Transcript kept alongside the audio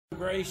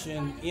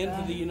immigration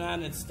into the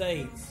United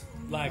States,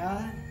 like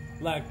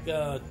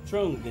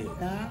Trung did.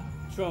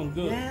 Trung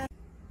good. Yeah.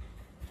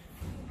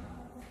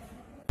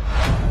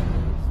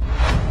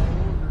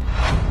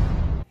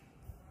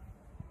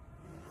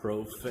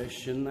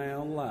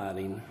 Professional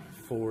lighting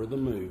for the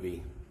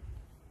movie.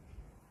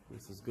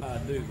 This is good. I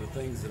do the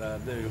things that I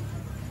do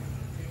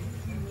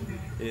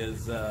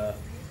is I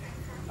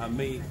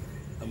meet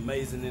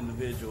amazing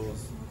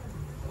individuals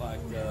like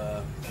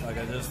I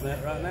just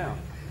met right now.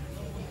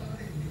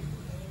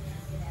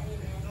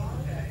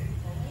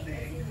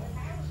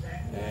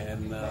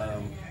 And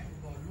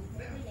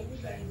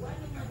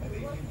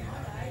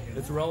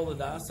it's a roll the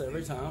dice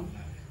every time,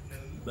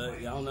 but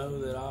y'all know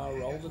that I'll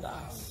roll the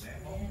dice.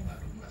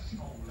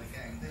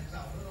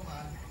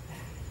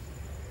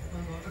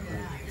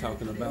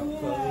 Talking about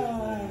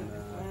clothes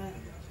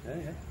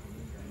and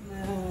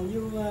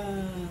You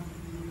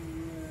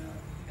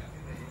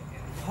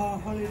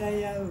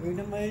holiday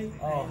Vietnamese?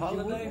 Oh,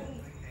 holiday?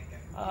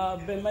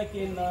 I've been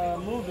making a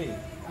movie.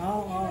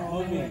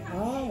 Movie.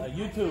 A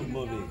YouTube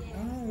movie.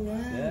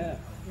 Yeah.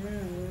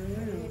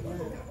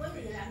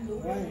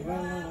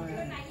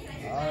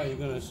 Oh, you're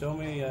gonna show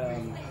me your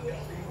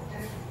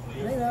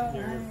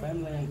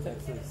family in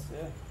Texas,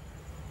 yeah.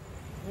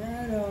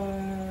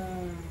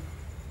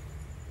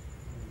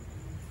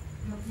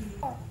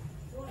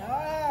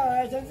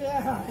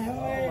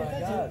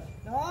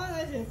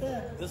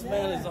 This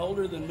man is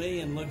older than me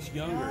and looks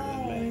younger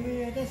than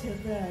me.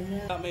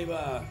 Got me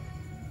by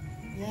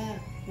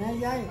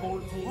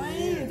 14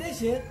 years.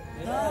 That's it.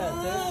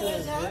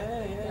 Yeah.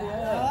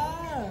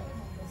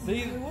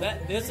 See,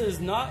 this is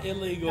not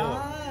illegal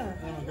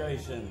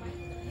immigration.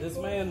 This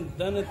man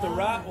done it the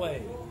right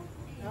way.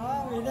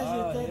 Very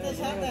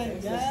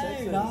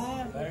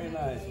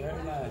nice,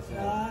 very nice.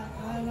 Yeah.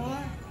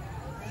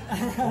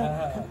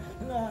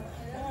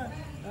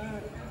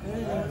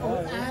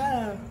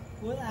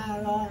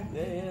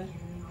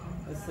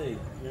 Let's see.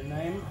 Your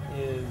name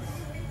is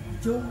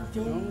Trung.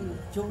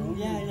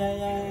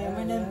 Yeah.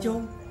 My name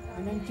Trung.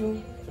 My name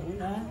Trung.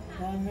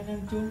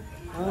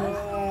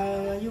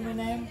 You my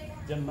name?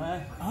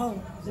 Jama. Oh,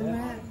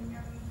 Jama.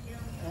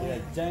 Yeah,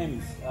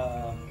 James.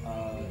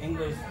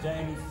 English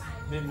James.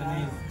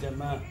 Vietnamese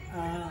Jama.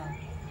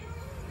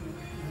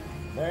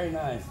 Very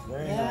nice.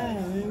 Very nice.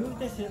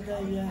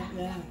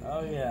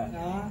 Oh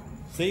yeah.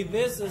 See,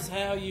 this is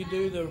how you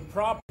do the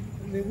proper.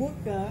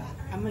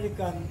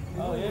 American.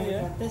 Oh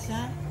yeah.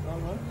 Texas.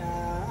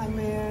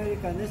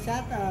 American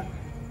Texas.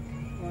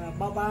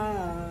 Baba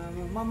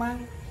Mamang.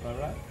 All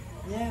right.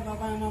 Yeah,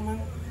 Baba Mamang.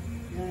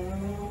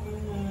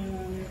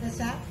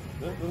 Texas.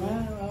 Good.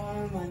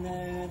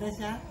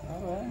 Texas.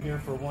 All right. Here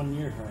for 1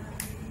 year, huh?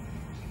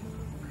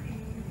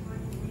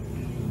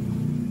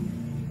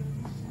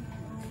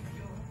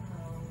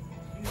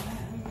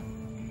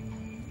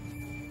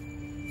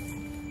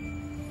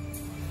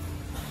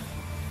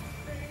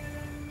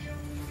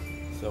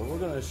 So we're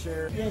gonna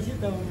share. Yeah, she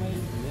told me.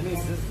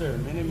 Minnie's sister,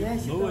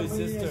 Louis'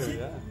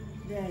 sister.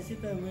 Yeah, she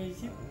told me.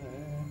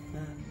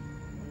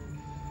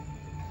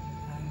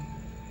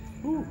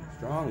 Ooh,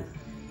 strong.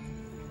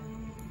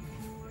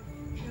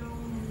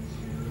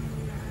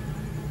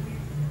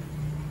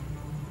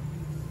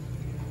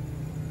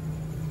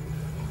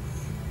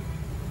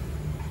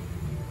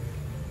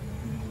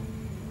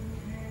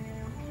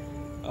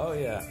 Oh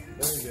yeah,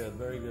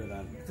 very good.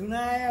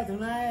 Tonight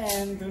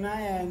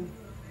and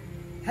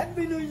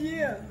Happy New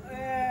Year.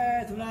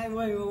 Tonight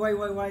wait.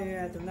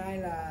 Tonight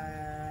là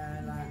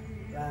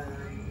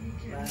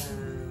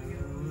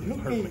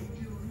Lucky.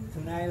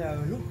 Tonight là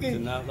Lucky.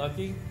 Tonight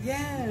lucky?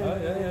 Yeah. Oh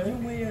yeah. You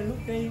me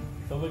Lucky.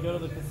 So we go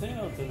to the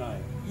casino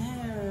tonight.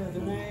 Yeah.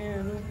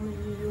 Tonight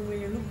you me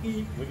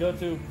Lucky. We go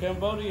to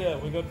Cambodia.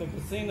 We go to the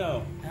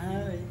casino.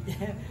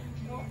 Yeah.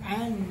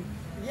 And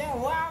yeah,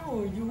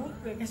 wow, you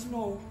work the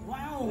casino.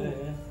 Wow.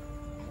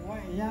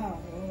 Yeah.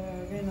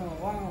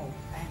 Wow.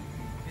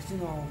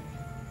 Casino.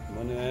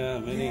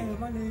 Money.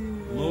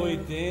 Louis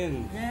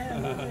Tin.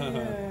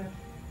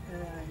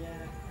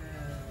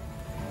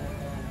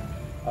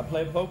 I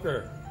play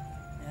poker.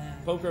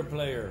 Poker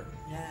player.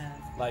 Yeah.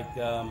 Like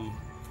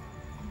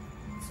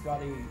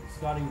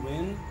Scotty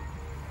Wynn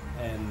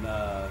and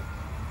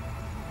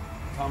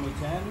Tommy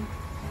Chan.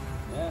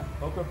 Yeah,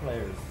 poker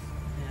players.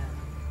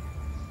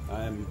 Yeah.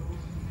 I'm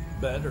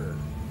better.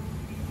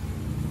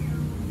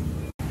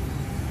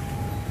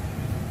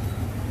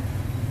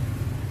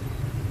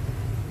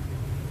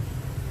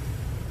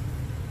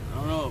 I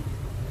don't know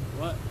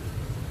what.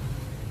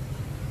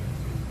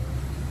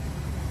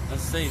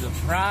 Let's see the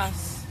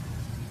price.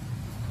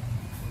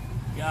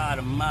 God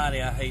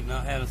almighty, I hate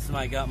not having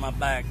somebody got my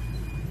back.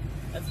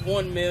 That's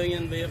 1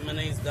 million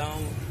Vietnamese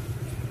dong.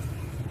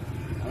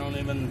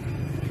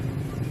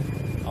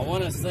 I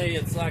want to say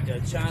it's like a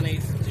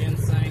Chinese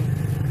ginseng.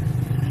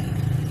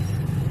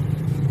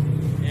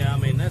 Yeah, I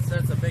mean that's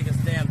the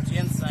biggest damn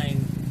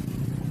ginseng.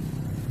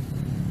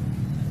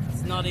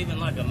 It's not even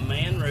like a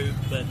man root,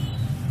 but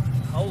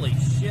holy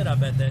shit, I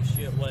bet that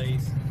shit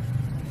weighs.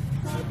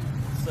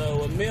 So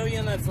 $1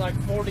 million, that's like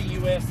 $40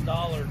 US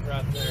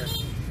right there.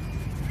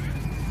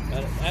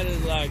 That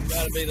is like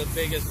gotta be the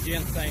biggest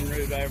ginseng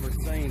root I ever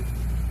seen.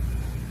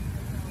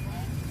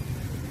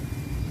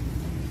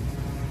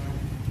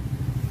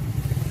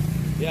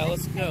 Yeah,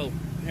 let's go.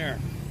 Here.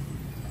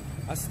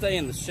 I stay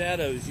in the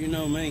shadows, you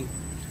know me.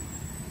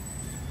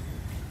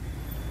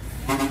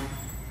 I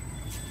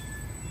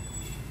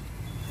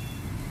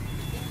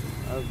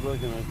was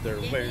looking up there.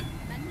 Where?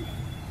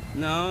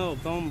 No,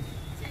 Tom.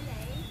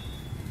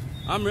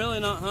 I'm really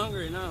not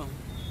hungry now.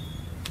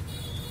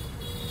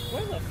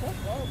 Where the fuck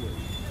are we?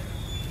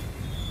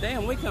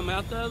 Damn, we come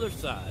out the other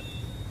side.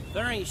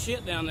 There ain't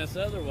shit down this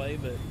other way,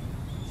 but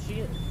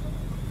shit.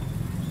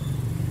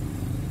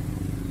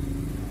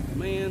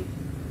 Man,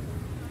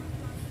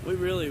 we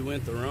really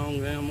went the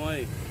wrong damn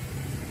way.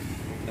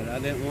 And I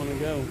didn't want to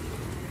go.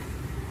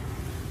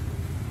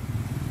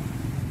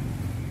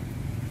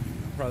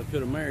 Probably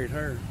could have married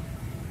her.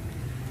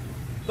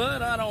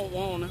 But I don't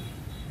want to.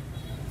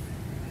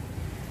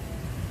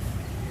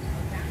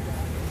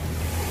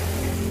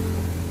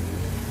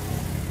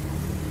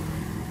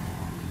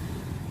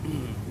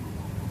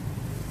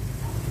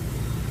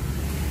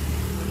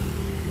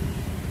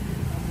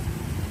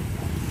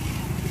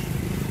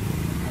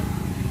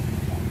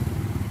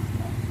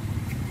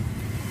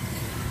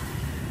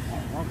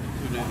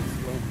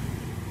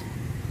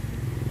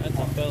 That's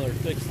a feller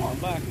fixing my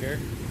bike there.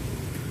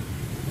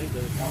 He's a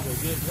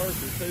good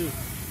worker too.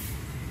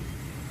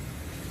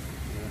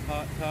 Get a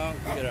hot top,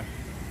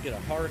 get a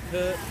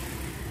haircut.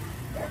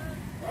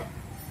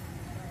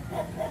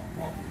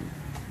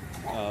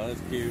 Oh,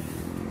 that's cute.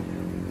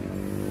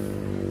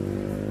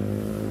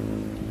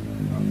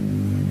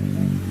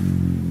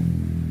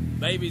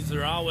 Babies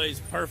are always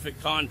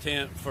perfect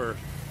content for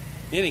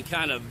any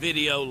kind of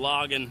video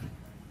logging,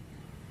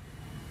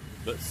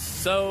 but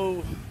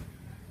so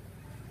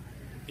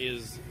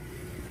is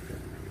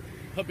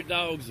puppy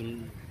dogs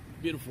and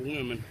beautiful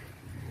women.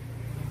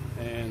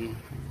 And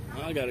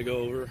I gotta go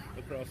over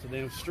across the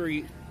damn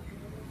street.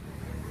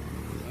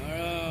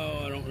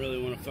 Oh, I don't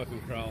really want to fucking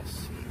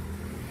cross.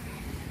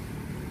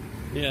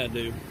 Yeah, I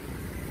do.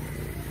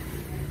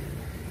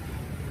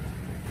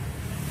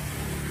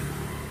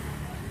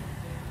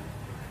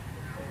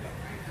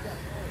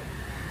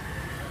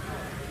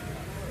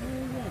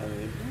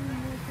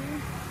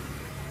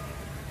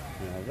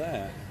 Now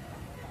that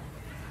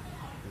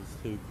is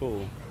too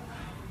cool.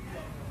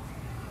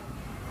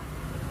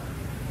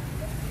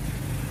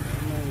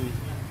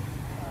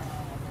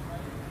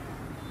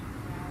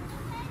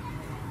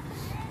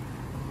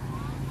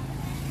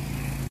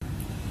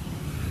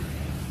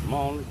 I'm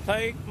gonna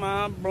take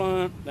my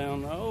blunt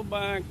down the old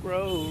back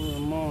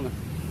road.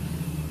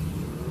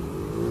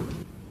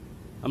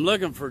 I'm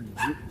looking for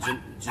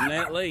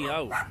Jeanette Lee.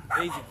 Oh,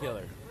 Easy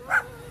Killer.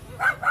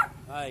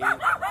 Hey, hey.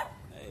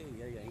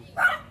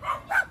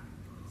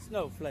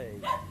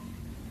 Snowflake.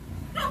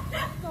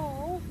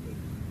 Oh,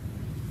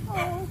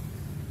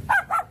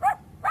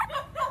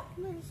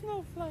 little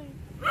snowflake.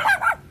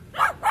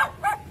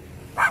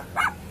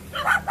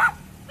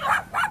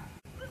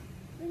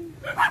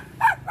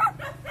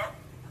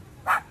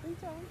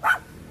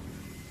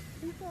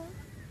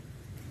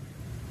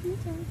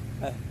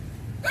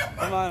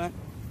 Come on.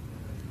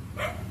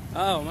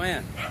 Oh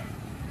man,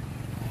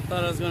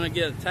 thought I was gonna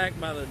get attacked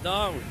by the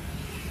dog.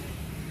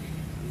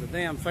 The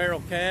damn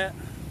feral cat.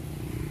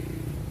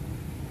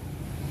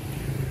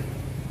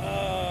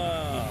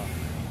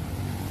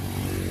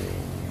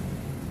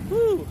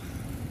 Whew.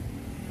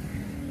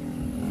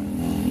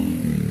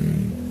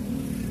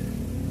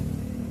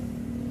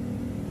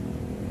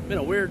 Been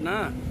a weird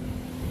night.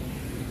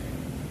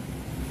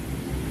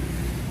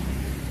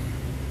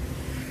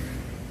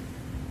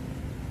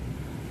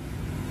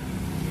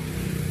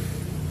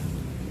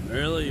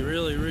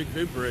 Really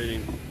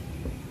recuperating.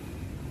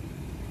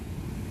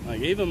 Like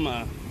even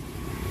my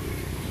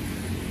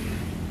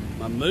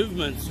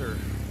movements are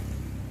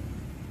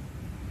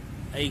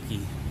achy.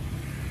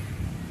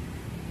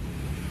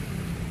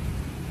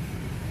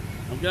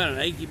 I've got an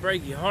achy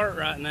breaky heart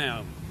right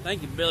now.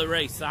 Thank you, Billy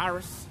Ray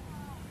Cyrus.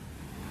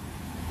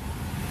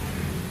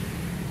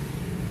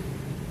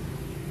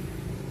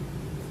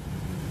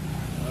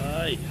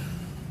 Hey.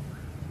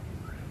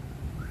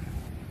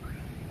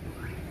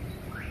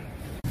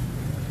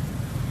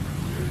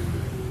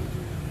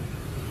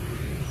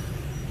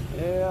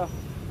 Yeah,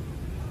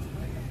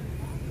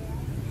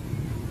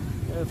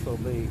 this will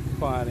be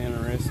quite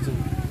interesting.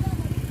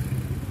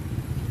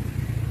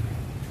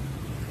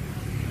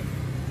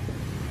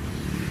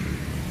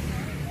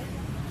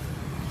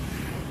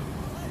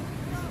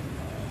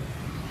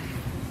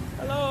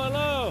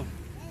 Hello.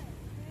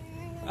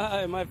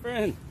 Hi, my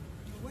friend.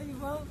 Where you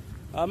from?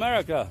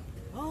 America.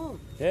 Oh,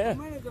 yeah.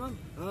 America.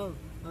 Oh,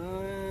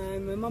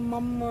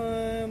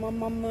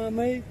 mom,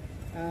 me.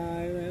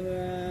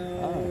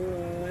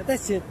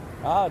 Texas.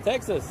 Oh,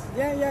 Texas.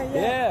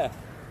 Yeah.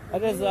 I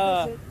just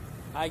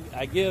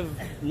I give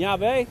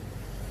Nyabe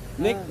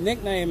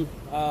nickname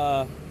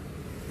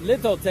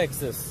Little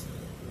Texas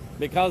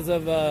because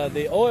of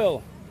the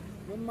oil.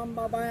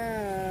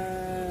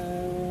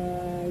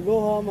 go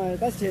home.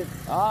 That's it.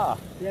 Ah.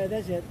 Yeah,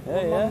 that's it.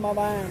 Yeah, yeah.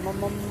 Baba,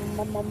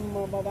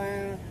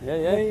 baba, Yeah,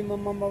 yeah. me,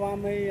 baba,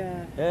 me.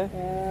 Yeah.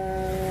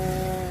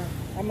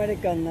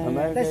 American.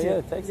 America, that's yeah,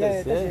 it. Texas,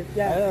 Yeah, that's it.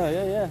 Yeah.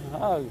 Yeah.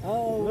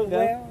 Oh, look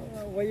where,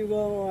 out. where you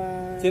go?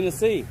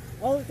 Tennessee.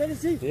 Oh,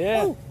 Tennessee.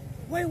 Yeah. Oh,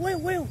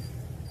 wait.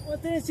 Oh,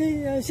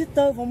 Tennessee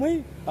sister for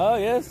me. Oh,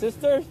 yeah,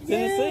 sister,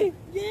 Tennessee.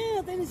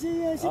 Yeah,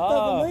 Tennessee sister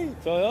for me.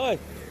 Trời ơi.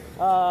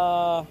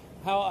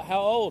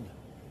 How old?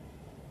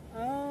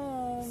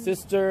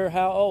 Sister,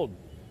 how old?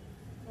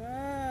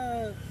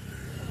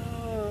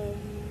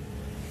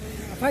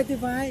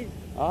 55.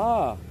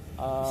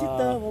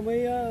 Sister for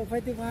me,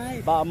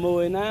 55.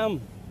 30 năm.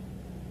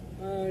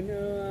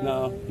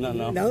 No.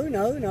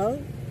 Nữ.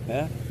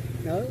 Yeah.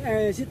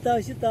 Nữ,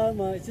 sister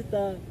mà,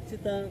 sister.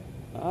 Sister.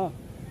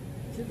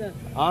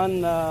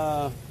 On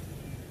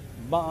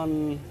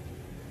Bon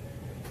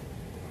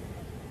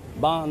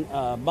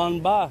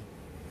Ba,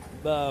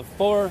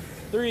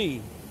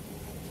 4-3.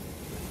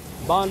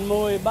 Bon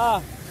Mui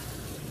Ba.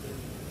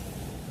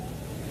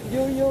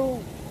 You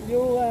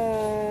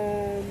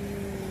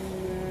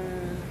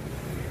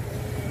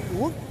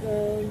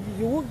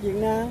quốc Việt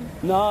Nam.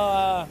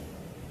 No,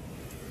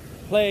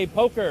 play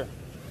poker.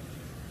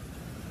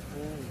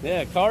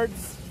 Yeah,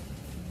 cards.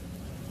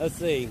 Let's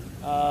see.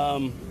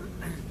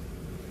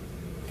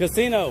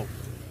 Casino.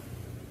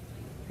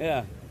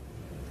 Yeah.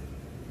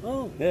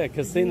 Oh. Yeah,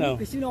 casino.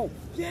 Casino.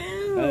 Yeah.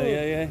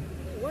 Yeah.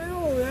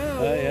 Wow,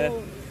 yeah. Yeah.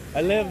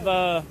 I live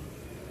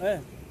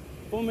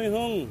Phú Mỹ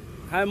Hưng,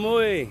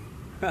 20.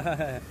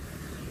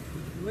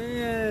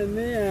 Me a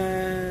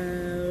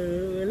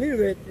little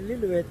bit.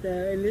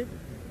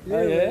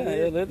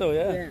 Little,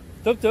 yeah.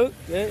 Tuk.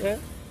 Yeah.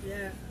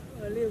 Yeah,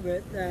 a little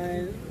bit.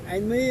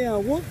 Anh mới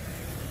quốc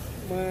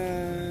mà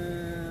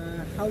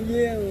how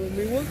year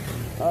mới quốc.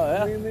 Oh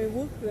yeah. Me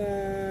quốc.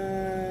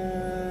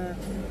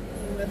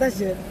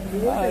 That's it.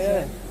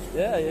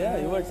 Yeah.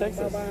 You work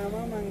Texas. Bà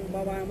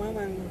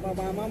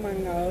má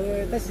măng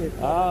ở Texas.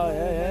 Oh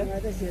yeah.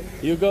 That's it.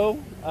 You go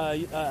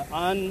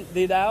on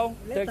đi đâu?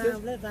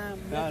 Texas? Let time.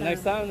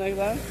 Next time.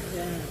 Yeah.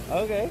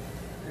 Okay.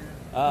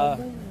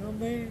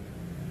 Me.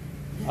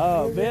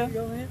 Oh, beer?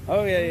 Go ahead.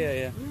 Oh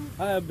yeah.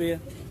 I have beer.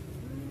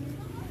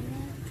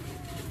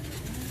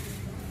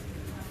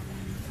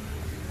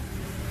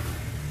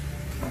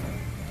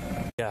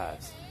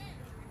 Guys,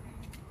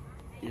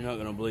 you're not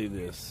gonna believe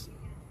this.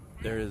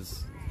 There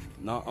is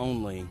not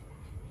only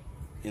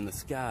in the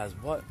skies,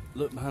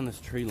 look behind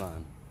this tree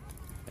line.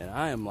 And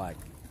I am like,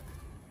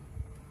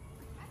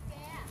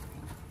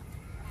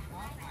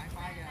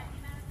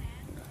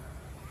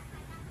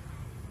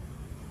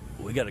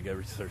 we gotta go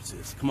research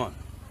this. Come on.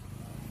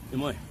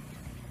 Emily.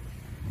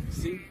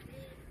 See?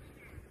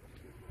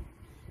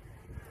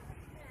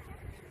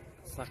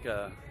 It's like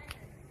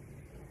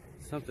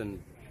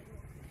something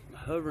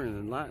hovering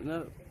and lighting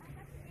up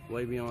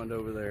way beyond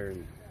over there,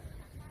 and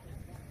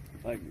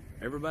like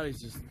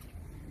everybody's just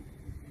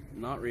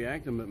not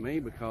reacting but me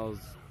because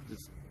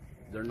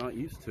they're not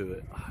used to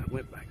it. I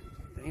went back.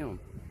 Damn.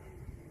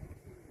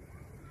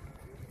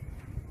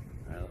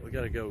 We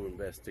gotta go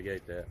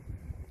investigate that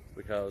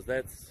because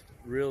that's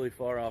really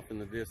far off in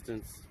the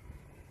distance.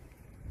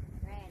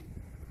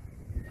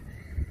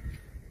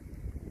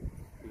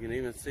 You can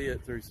even see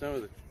it through some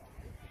of the.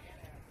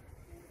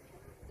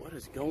 What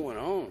is going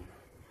on?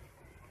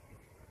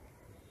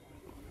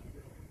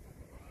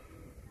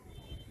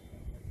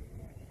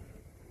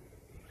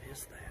 What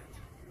is that?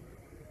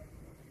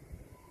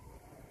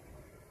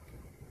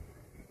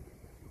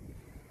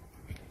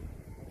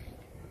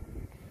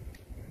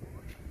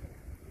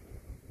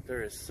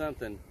 There is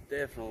something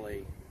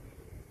definitely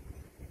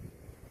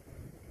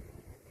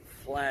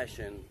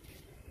flashing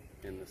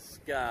in the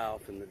sky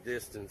off in the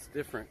distance,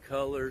 different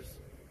colors,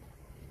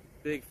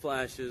 big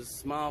flashes,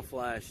 small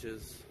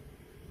flashes.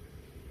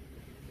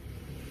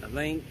 I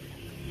think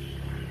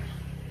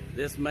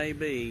this may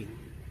be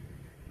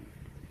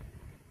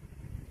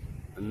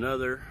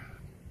another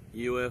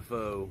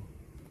UFO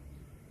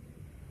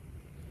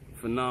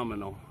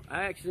phenomenal.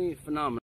 Phenomenal.